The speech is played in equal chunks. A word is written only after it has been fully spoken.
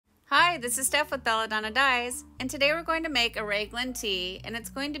Hi, this is Steph with Belladonna Dyes, and today we're going to make a Raglan tea, and it's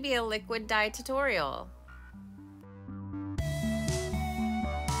going to be a liquid dye tutorial.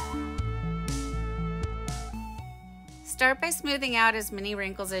 Start by smoothing out as many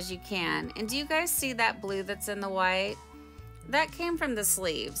wrinkles as you can, and do you guys see that blue that's in the white? That came from the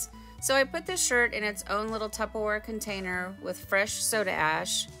sleeves. So I put this shirt in its own little Tupperware container with fresh soda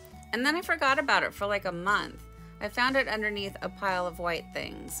ash, and then I forgot about it for like a month. I found it underneath a pile of white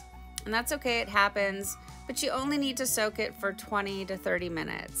things. And that's okay, it happens, but you only need to soak it for 20 to 30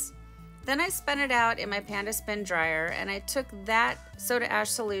 minutes. Then I spun it out in my Panda Spin dryer, and I took that soda ash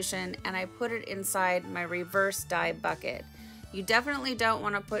solution and I put it inside my reverse dye bucket. You definitely don't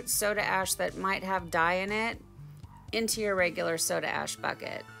want to put soda ash that might have dye in it into your regular soda ash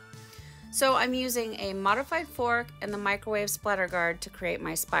bucket. So I'm using a modified fork and the microwave splatter guard to create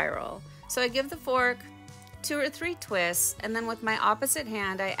my spiral. So I give the fork 2 or 3 twists, and then with my opposite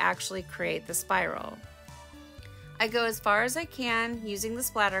hand I actually create the spiral. I go as far as I can using the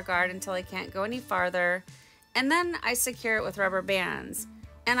splatter guard until I can't go any farther, and then I secure it with rubber bands.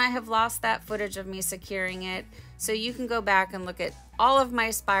 And I have lost that footage of me securing it, so you can go back and look at all of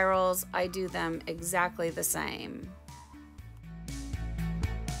my spirals. I do them exactly the same.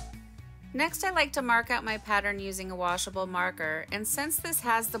 Next, I like to mark out my pattern using a washable marker, and since this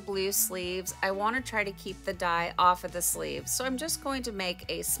has the blue sleeves, I want to try to keep the dye off of the sleeves, so I'm just going to make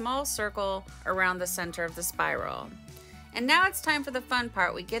a small circle around the center of the spiral. And now it's time for the fun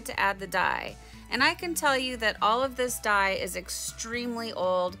part. We get to add the dye, and I can tell you that all of this dye is extremely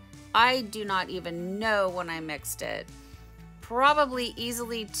old. I do not even know when I mixed it. Probably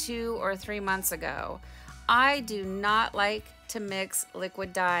easily 2 or 3 months ago. I do not like to mix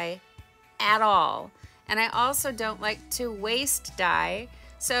liquid dye at all, and I also don't like to waste dye,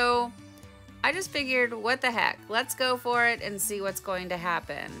 so I just figured, what the heck, let's go for it and see what's going to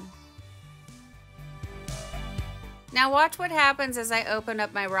happen. Now watch what happens as I open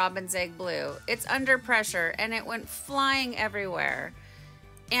up my robin's egg blue. It's under pressure and it went flying everywhere,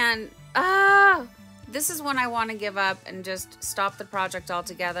 and this is when I want to give up and just stop the project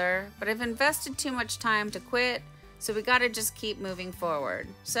altogether, but I've invested too much time to quit, so we gotta just keep moving forward.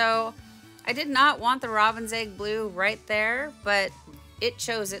 So I did not want the robin's egg blue right there, but it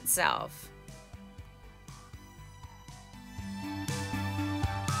chose itself.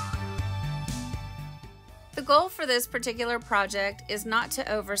 The goal for this particular project is not to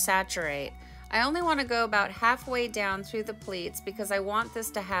oversaturate. I only want to go about halfway down through the pleats because I want this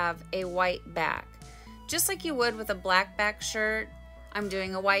to have a white back. Just like you would with a black back shirt, I'm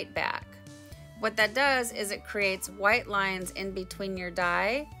doing a white back. What that does is it creates white lines in between your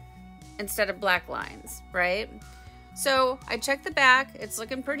dye instead of black lines, right? So I check the back, it's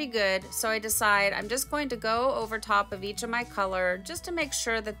looking pretty good, so I decide I'm just going to go over top of each of my color just to make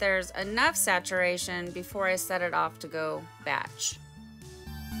sure that there's enough saturation before I set it off to go batch.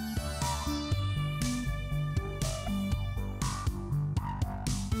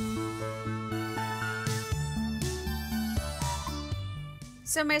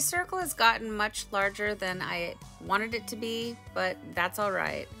 So my circle has gotten much larger than I wanted it to be, but that's all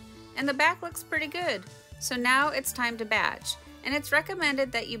right. And the back looks pretty good. So now it's time to batch. And it's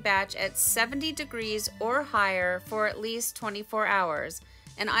recommended that you batch at 70 degrees or higher for at least 24 hours.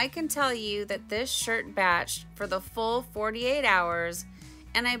 And I can tell you that this shirt batched for the full 48 hours,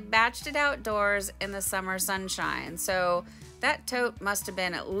 and I batched it outdoors in the summer sunshine. So that tote must have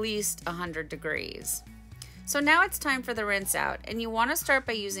been at least 100 degrees. So now it's time for the rinse out, and you want to start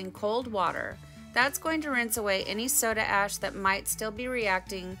by using cold water. That's going to rinse away any soda ash that might still be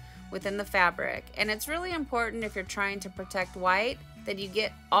reacting within the fabric, and it's really important if you're trying to protect white that you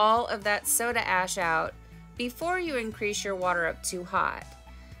get all of that soda ash out before you increase your water up too hot.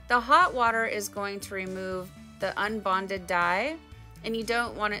 The hot water is going to remove the unbonded dye, and you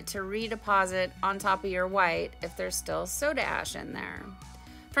don't want it to redeposit on top of your white if there's still soda ash in there.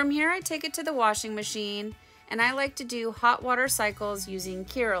 From here I take it to the washing machine, and I like to do hot water cycles using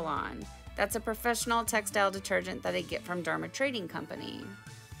Kirillon. That's a professional textile detergent that I get from Dharma Trading Company.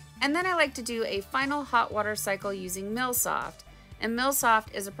 And then I like to do a final hot water cycle using Millsoft. And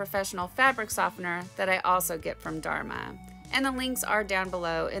Millsoft is a professional fabric softener that I also get from Dharma. And the links are down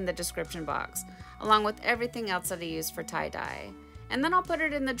below in the description box, along with everything else that I use for tie-dye. And then I'll put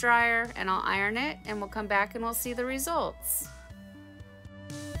it in the dryer and I'll iron it, and we'll come back and we'll see the results.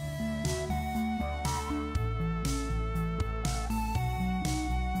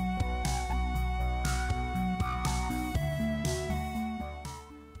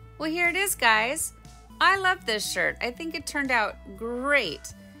 Well, here it is, guys. I love this shirt. I think it turned out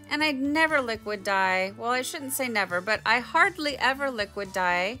great. And I'd never liquid dye. Well, I shouldn't say never, but I hardly ever liquid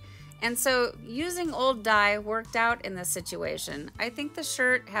dye. And so using old dye worked out in this situation. I think the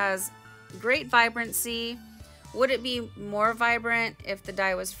shirt has great vibrancy. Would it be more vibrant if the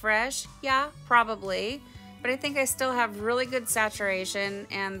dye was fresh? Yeah, probably. But I think I still have really good saturation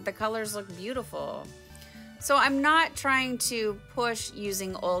and the colors look beautiful. So I'm not trying to push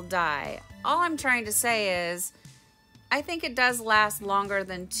using old dye. All I'm trying to say is, I think it does last longer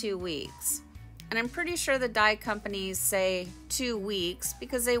than 2 weeks. And I'm pretty sure the dye companies say 2 weeks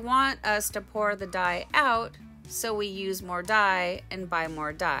because they want us to pour the dye out so we use more dye and buy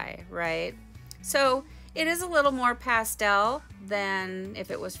more dye, right? So it is a little more pastel than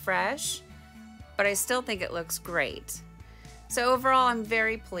if it was fresh, but I still think it looks great. So overall, I'm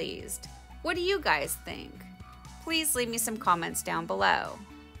very pleased. What do you guys think? Please leave me some comments down below.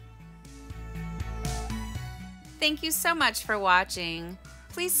 Thank you so much for watching.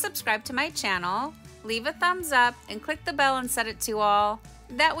 Please subscribe to my channel, leave a thumbs up, and click the bell and set it to all.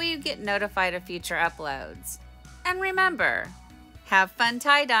 That way you get notified of future uploads. And remember, have fun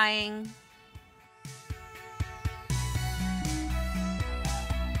tie-dyeing!